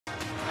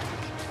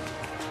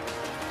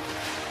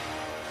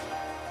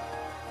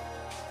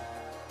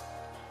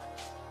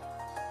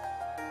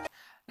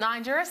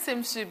Nigeria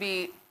seems to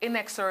be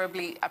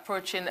inexorably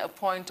approaching a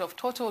point of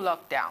total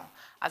lockdown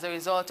as a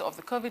result of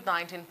the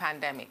COVID-19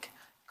 pandemic.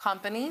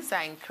 Companies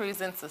are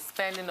increasing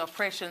suspending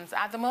operations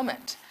at the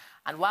moment.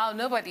 And while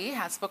nobody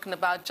has spoken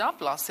about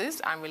job losses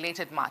and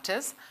related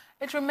matters,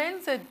 it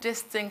remains a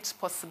distinct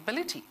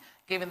possibility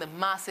given the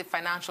massive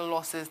financial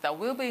losses that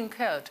will be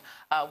incurred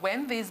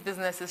when these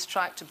businesses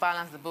try to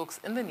balance the books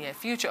in the near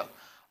future.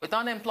 With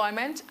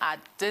unemployment at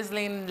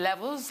dizzying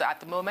levels at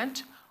the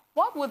moment,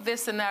 what would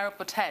this scenario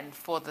portend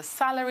for the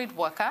salaried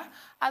worker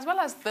as well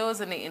as those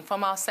in the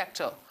informal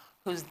sector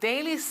whose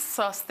daily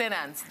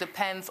sustenance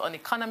depends on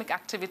economic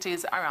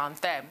activities around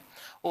them?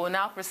 We will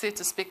now proceed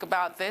to speak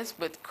about this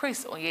with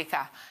Chris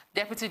Onyeka,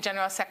 Deputy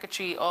General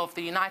Secretary of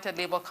the United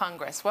Labour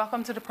Congress.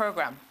 Welcome to the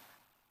program.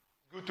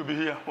 Good to be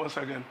here once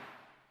again.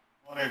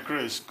 Morning,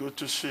 Chris. Good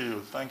to see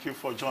you. Thank you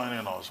for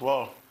joining us.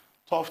 Well,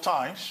 tough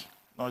times,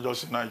 not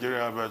just in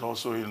Nigeria, but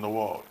also in the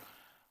world.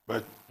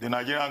 But the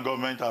Nigerian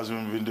government, as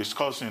we've been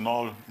discussing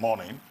all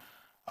morning,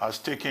 has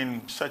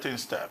taken certain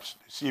steps.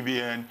 The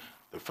CBN,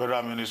 the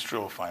Federal Ministry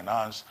of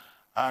Finance,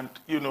 and,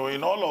 you know,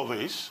 in all of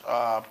this,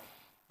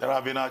 there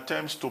have been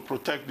attempts to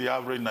protect the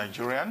average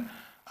Nigerian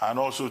and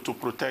also to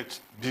protect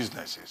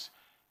businesses.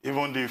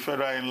 Even the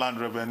Federal Inland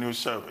Revenue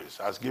Service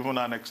has given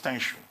an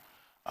extension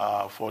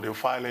for the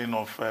filing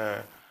of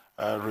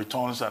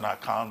returns and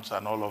accounts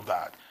and all of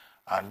that.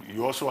 And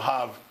you also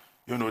have,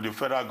 you know, the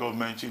federal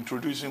government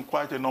introducing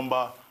quite a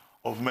number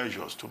of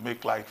measures to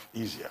make life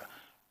easier.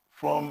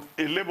 From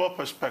a labor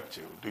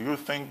perspective, do you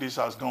think this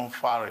has gone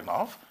far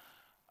enough?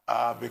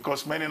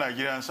 Because many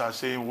Nigerians are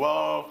saying,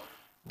 well,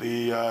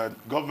 the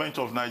government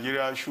of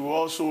Nigeria should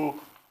also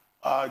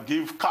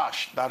give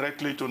cash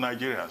directly to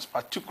Nigerians,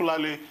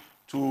 particularly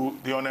to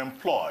the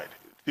unemployed,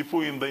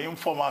 people in the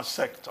informal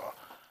sector,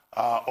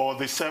 or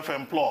the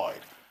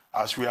self-employed,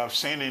 as we have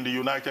seen in the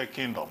United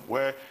Kingdom,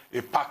 where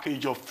a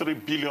package of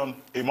 $3 billion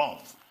a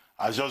month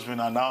has just been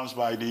announced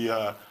by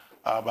the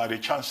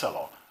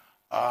Chancellor.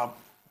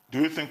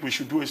 Do you think we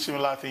should do a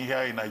similar thing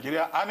here in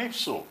Nigeria? And if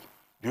so,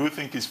 do you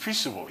think it's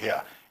feasible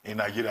here in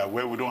Nigeria,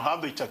 where we don't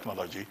have the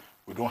technology,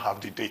 we don't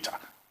have the data,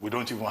 we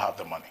don't even have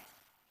the money?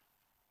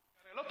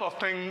 There are a lot of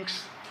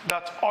things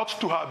that ought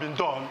to have been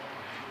done.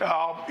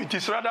 It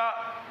is rather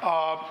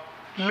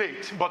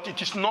late, but it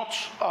is not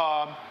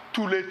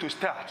too late to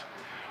start.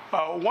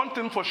 One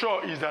thing for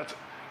sure is that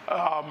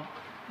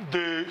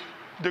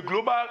the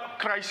global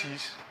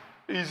crisis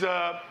is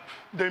the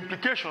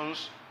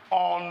implications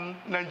on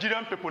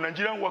Nigerian people,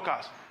 Nigerian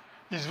workers,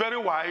 is very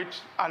wide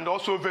and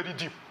also very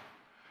deep.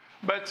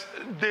 But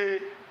the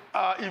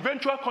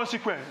eventual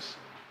consequence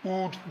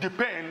would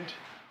depend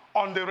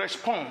on the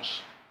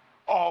response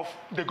of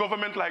the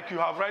government, like you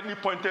have rightly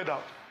pointed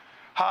out.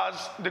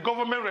 Has the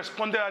government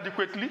responded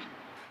adequately?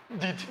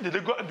 Did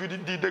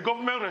the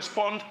government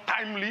respond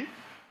timely?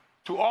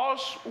 To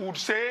us, we would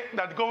say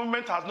that the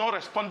government has not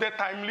responded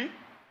timely.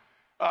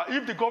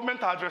 If the government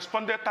had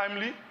responded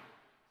timely,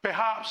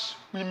 perhaps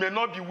we may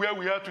not be where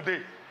we are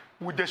today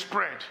with the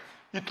spread.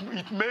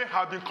 It may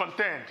have been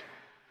contained.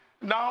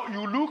 Now,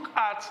 you look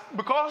at,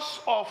 because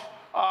of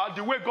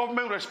the way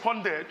government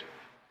responded,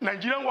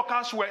 Nigerian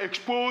workers were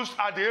exposed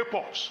at the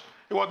airports.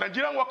 It was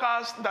Nigerian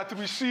workers that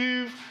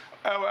received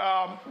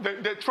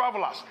the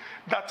travelers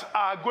that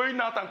are going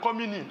out and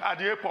coming in at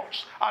the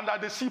airports and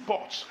at the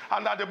seaports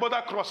and at the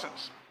border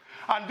crossings.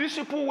 And these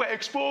people were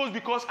exposed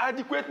because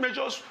adequate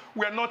measures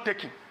were not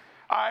taken.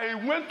 I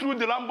went through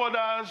the land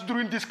borders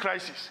during this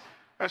crisis,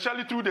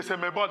 especially through the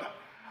semi border,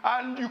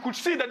 and you could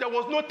see that there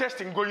was no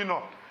testing going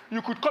on.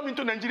 You could come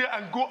into Nigeria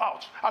and go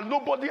out, and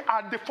nobody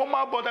at the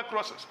formal border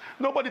crossings,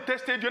 nobody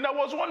tested you. And I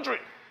was wondering,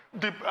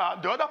 the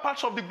other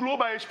parts of the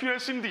globe are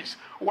experiencing this.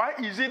 Why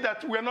is it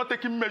that we are not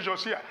taking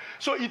measures here?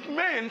 So it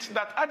meant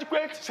that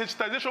adequate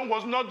sensitization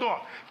was not done.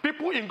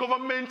 People in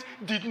government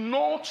did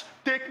not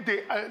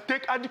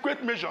take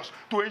adequate measures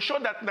to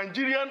ensure that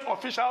Nigerian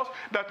officials,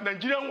 that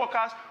Nigerian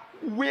workers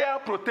were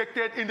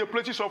protected in the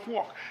places of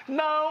work.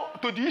 Now,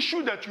 to the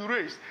issue that you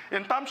raised,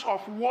 in terms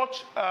of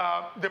what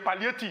the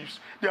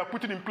palliatives they are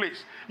putting in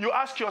place, you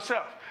ask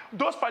yourself,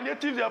 those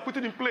palliatives they are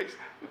putting in place,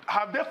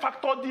 have they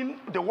factored in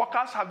the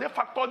workers? Have they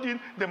factored in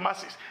the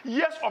masses?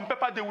 Yes, on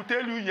paper they will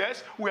tell you,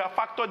 yes, we have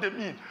factored them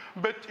in.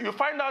 But you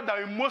find out that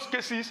in most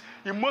cases,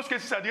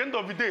 at the end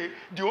of the day,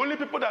 the only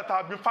people that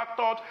have been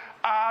factored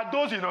are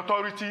those in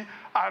authority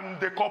and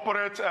the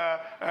corporate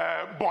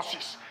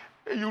bosses.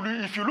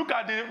 If you look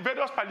at the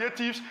various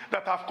palliatives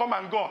that have come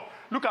and gone,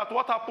 look at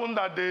what happened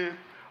at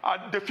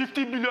the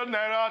 50 billion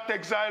naira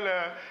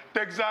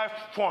Texile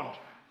fund.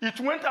 It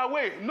went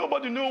away.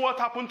 Nobody knew what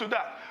happened to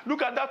that.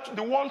 Look at that,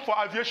 the one for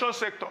aviation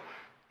sector.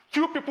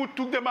 Few people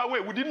took them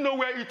away. We didn't know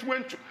where it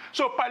went to.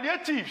 So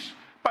palliatives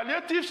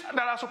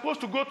that are supposed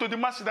to go to the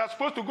masses, that are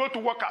supposed to go to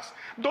workers,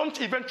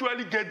 don't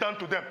eventually get down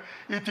to them.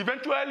 It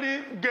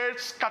eventually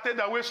gets scattered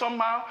away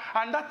somehow,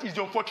 and that is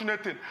the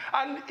unfortunate thing.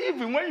 And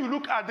even when you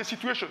look at the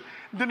situation,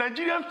 the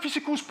Nigerian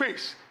physical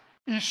space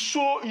is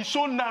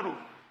so narrow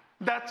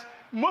that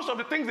most of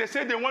the things they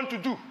say they want to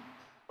do.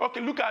 Okay,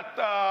 look at,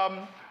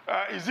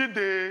 is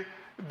it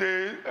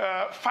the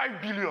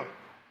 5 billion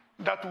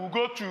that will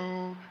go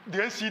to the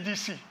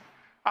NCDC,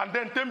 and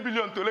then 10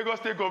 billion to Lagos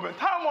State government,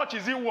 how much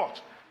is it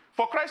worth?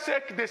 For Christ's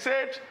sake, they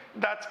said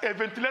that a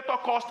ventilator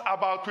cost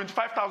about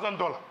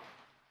 $25,000.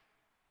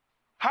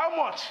 How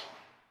much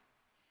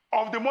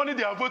of the money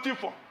they are voting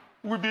for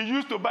will be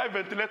used to buy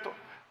ventilator,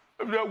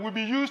 will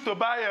be used to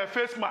buy a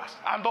face mask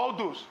and all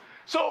those?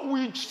 So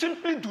we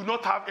simply do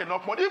not have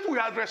enough money. If we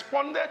had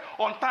responded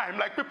on time,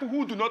 like people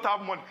who do not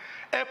have money,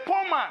 a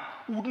poor man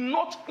would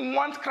not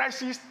want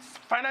crisis,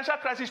 financial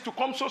crisis to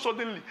come so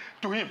suddenly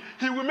to him.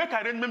 He will make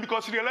arrangements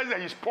because he realizes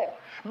that he's poor.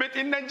 But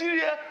in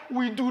Nigeria,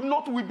 we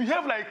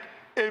behave like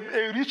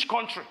a rich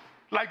country,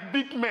 like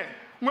big men,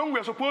 when we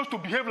are supposed to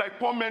behave like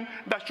poor men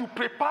that should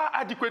prepare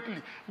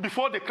adequately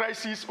before the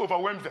crisis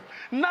overwhelms them.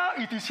 Now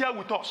it is here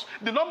with us.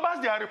 The numbers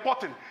they are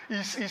reporting,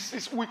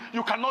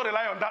 you cannot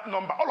rely on that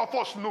number. All of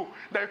us know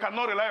that you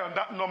cannot rely on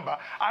that number,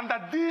 and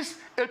that this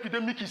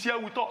epidemic is here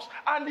with us,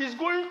 and is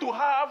going to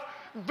have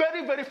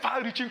very, very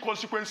far-reaching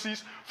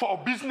consequences for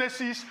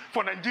businesses,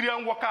 for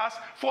Nigerian workers,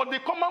 for the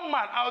common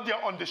man out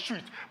there on the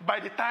street by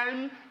the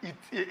time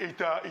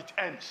it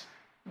ends.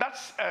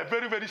 That's a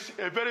very,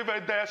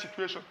 very dire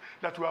situation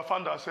that we have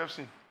found ourselves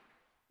in.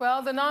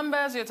 Well, the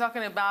numbers you're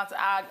talking about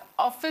are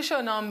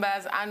official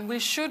numbers, and we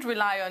should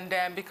rely on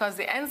them because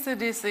the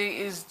NCDC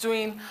is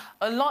doing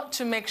a lot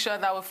to make sure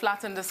that we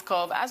flatten this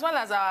curve, as well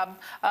as our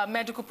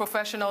medical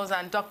professionals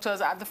and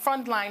doctors at the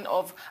front line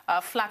of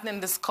flattening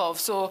this curve.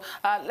 So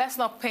let's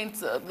not paint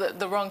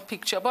the wrong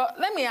picture. But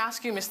let me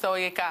ask you, Mr.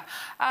 Onyeka,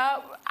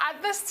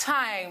 at this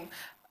time,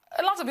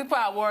 a lot of people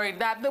are worried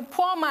that the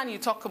poor man you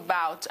talk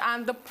about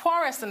and the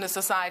poorest in the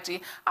society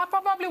are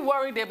probably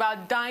worried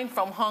about dying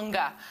from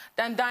hunger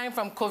than dying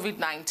from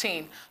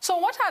COVID-19. So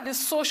what are the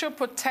social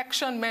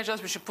protection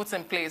measures we should put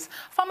in place?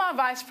 Former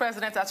Vice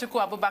President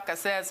Atiku Abubakar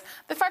says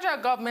the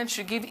federal government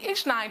should give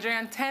each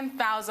Nigerian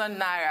 10,000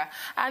 naira.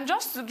 And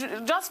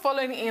just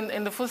following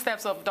in the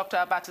footsteps of Dr.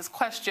 Abati's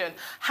question,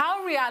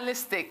 how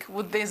realistic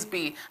would this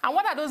be? And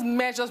what are those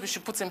measures we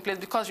should put in place?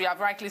 Because you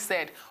have rightly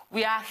said,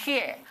 we are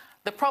here.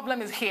 The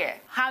problem is here.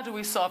 How do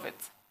we solve it?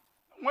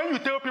 When you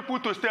tell people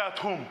to stay at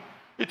home,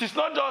 it is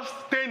not just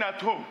staying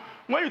at home.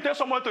 When you tell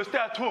someone to stay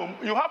at home,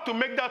 you have to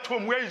make that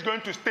home where he's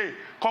going to stay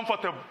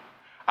comfortable.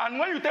 And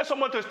when you tell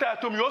someone to stay at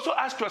home, you also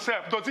ask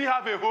yourself, does he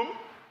have a home?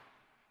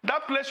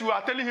 That place you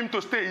are telling him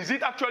to stay, is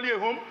it actually a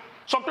home?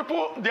 Some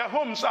people, their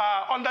homes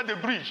are under the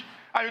bridge,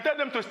 and you tell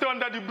them to stay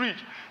under the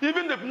bridge.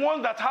 Even the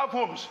ones that have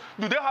homes,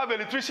 do they have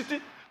electricity?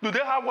 Do they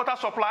have water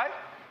supply?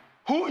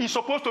 Who is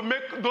supposed to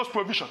make those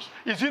provisions?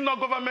 Is it not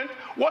government?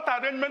 What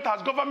arrangement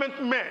has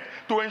government made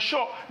to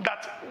ensure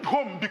that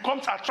home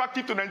becomes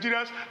attractive to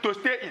Nigerians to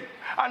stay in?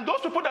 And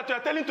those people that you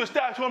are telling to stay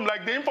at home,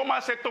 like the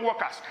informal sector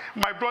workers,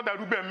 my brother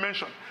Ruben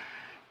mentioned,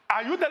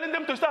 are you telling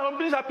them to stay at home?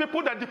 These are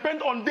people that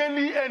depend on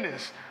daily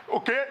earnings,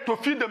 okay, to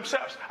feed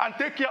themselves and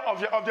take care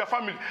of their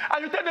family.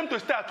 And you tell them to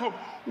stay at home.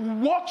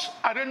 What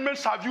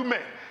arrangements have you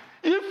made?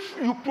 If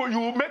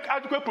you make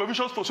adequate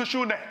provisions for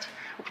social net,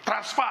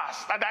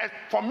 transfers, and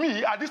for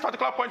me, at this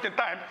particular point in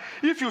time,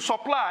 if you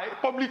supply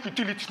public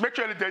utilities, make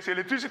sure that there is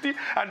electricity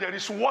and there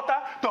is water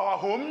to our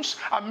homes,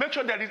 and make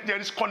sure there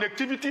is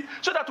connectivity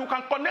so that we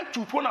can connect to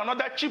one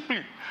another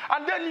cheaply.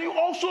 And then you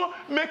also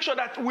make sure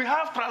that we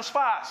have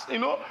transfers,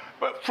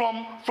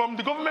 from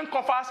the government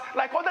coffers,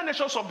 like other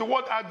nations of the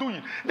world are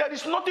doing. There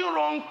is nothing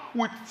wrong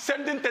with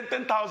sending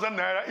 10,000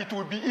 naira. It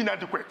will be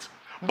inadequate.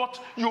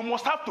 But you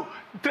must have to.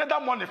 Trader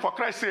money, for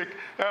Christ's sake,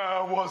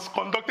 was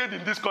conducted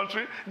in this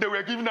country. They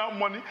were giving out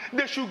money.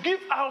 They should give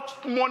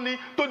out money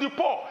to the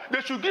poor.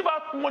 They should give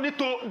out money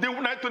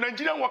to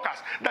Nigerian workers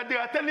that they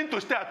are telling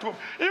to stay at home.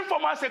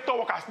 Informal sector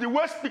workers, the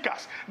waste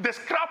pickers, the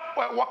scrap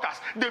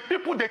workers, the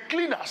people, the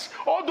cleaners,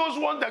 all those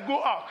ones that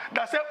go out,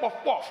 that say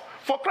puff.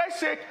 For Christ's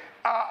sake,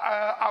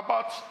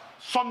 about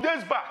some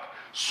days back,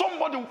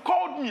 somebody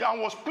called me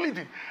and was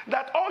pleading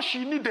that all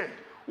she needed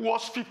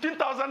was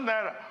 15,000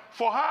 naira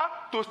for her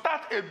to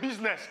start a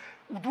business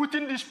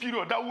within this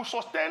period that will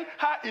sustain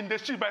her in the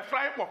street by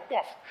frying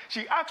puff.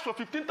 She asked for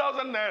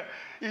 15,000 naira.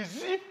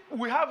 Is if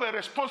we have a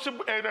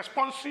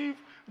responsive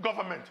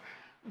government.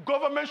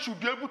 Government should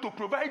be able to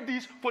provide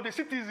this for the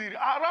citizens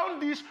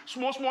around these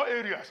small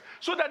areas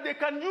so that they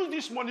can use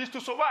these monies to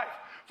survive.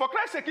 For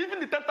Christ's sake, even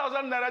the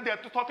 10,000 naira they are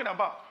talking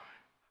about,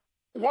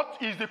 what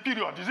is the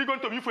period? Is it going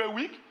to be for a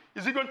week?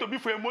 Is it going to be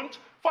for a month?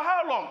 For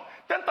how long?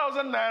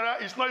 10,000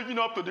 naira is not even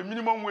up to the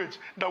minimum wage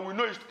that we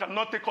know it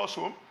cannot take us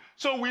home.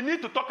 So we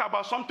need to talk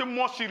about something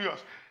more serious.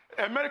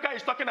 America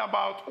is talking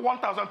about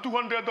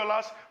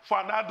 $1,200 for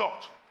an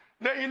adult.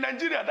 Then in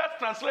Nigeria, that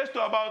translates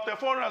to about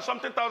 400 and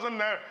something thousand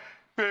naira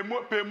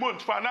per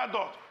month for an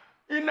adult.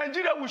 In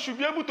Nigeria, we should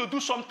be able to do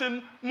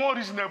something more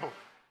reasonable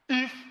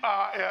if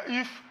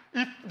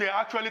they're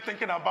actually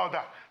thinking about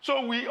that.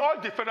 So we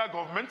urge the federal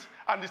government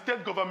and the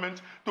state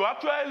government to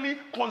actually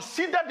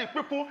consider the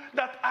people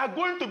that are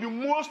going to be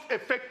most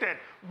affected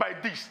by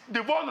this,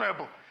 the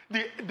vulnerable,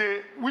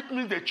 which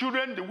means the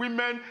children, the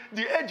women,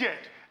 the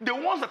aged, the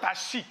ones that are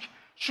sick,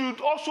 should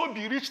also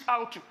be reached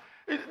out to.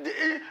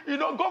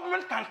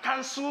 Government can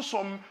cancel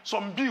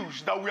some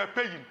bills that we are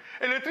paying.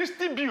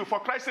 Electricity bill, for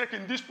Christ's sake,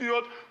 in this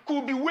period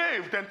could be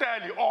waived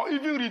entirely or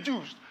even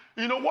reduced.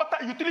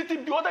 Other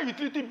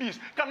utility bills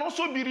can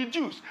also be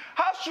reduced.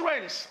 House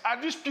rents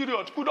at this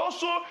period could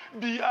also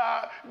be,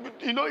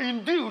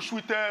 in deals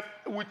with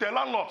the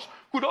landlords,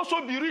 could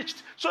also be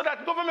reached so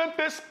that government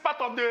pays part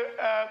of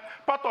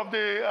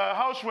the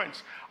house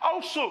rents.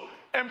 Also,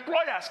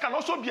 employers can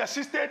also be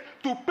assisted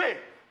to pay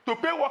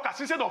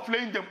workers instead of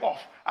laying them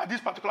off at this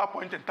particular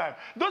point in time.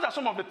 Those are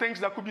some of the things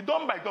that could be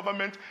done by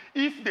government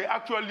if they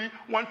actually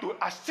want to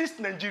assist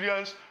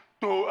Nigerians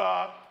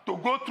to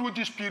go through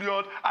this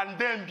period and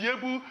then be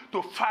able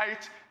to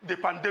fight the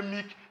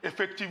pandemic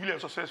effectively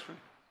and successfully.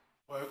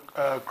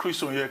 Well,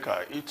 Chris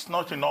Onyeka, it's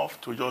not enough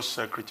to just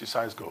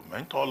criticize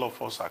government. All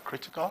of us are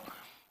critical.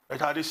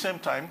 But at the same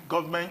time,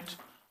 government,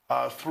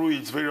 through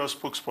its various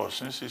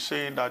spokespersons, is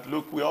saying that,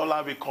 look, we all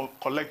have a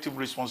collective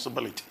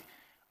responsibility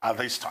at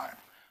this time.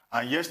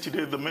 And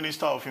yesterday, the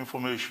Minister of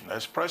Information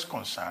expressed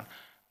concern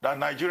that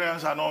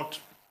Nigerians are not,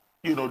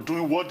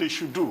 doing what they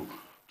should do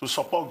to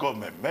support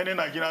government. Many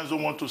Nigerians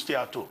don't want to stay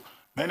at home.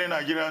 Many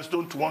Nigerians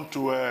don't want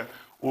to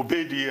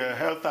obey the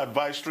health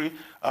advisory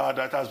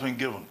that has been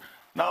given.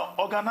 Now,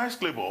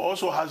 organized labor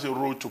also has a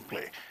role to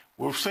play.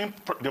 We've seen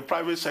the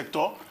private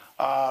sector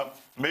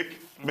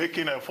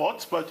making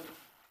efforts, but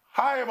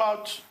how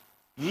about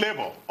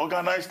labor,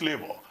 organized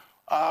labor?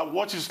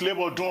 What is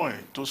labor doing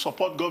to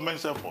support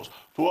government's efforts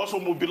to also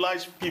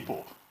mobilize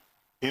people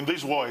in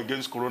this war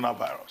against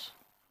coronavirus?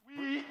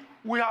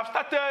 We have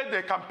started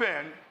the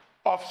campaign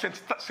of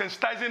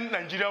sensitizing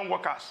Nigerian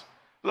workers,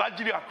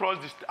 largely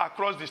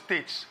across the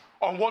states,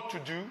 on what to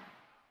do,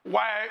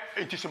 why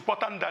it is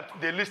important that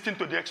they listen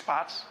to the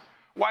experts,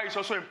 why it's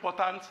also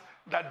important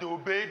that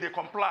they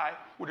comply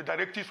with the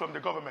directives from the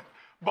government.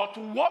 But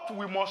what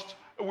we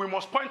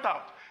must point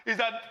out is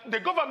that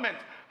the government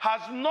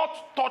has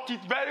not thought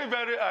it very,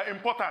 very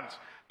important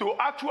to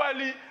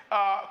actually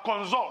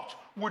consult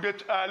with the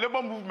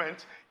labor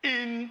movement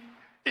in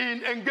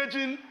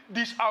engaging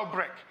this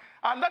outbreak.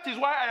 And that is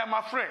why I am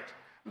afraid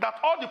that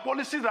all the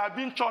policies that are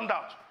being churned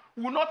out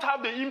will not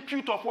have the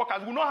input of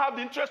workers, will not have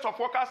the interest of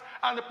workers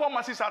and the poor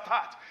masses at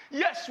heart.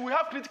 Yes, we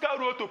have critical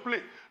role to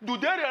play. Do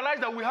they realize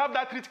that we have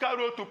that critical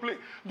role to play?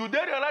 Do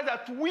they realize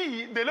that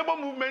we, the labor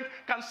movement,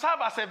 can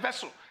serve as a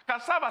vessel, can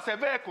serve as a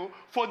vehicle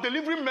for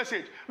delivering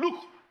message? Look,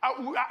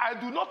 I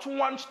do not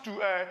want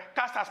to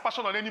cast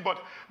aspersion on anybody,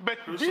 but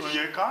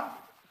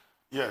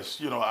yes,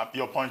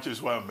 your point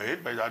is well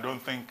made, but I don't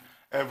think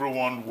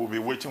everyone will be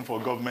waiting for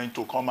government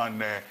to come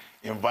and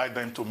invite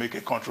them to make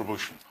a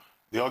contribution.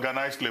 The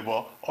organized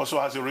labor also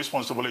has a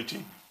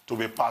responsibility to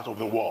be part of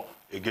the war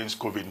against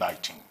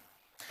COVID-19.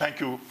 Thank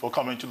you for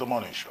coming to the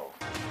morning show.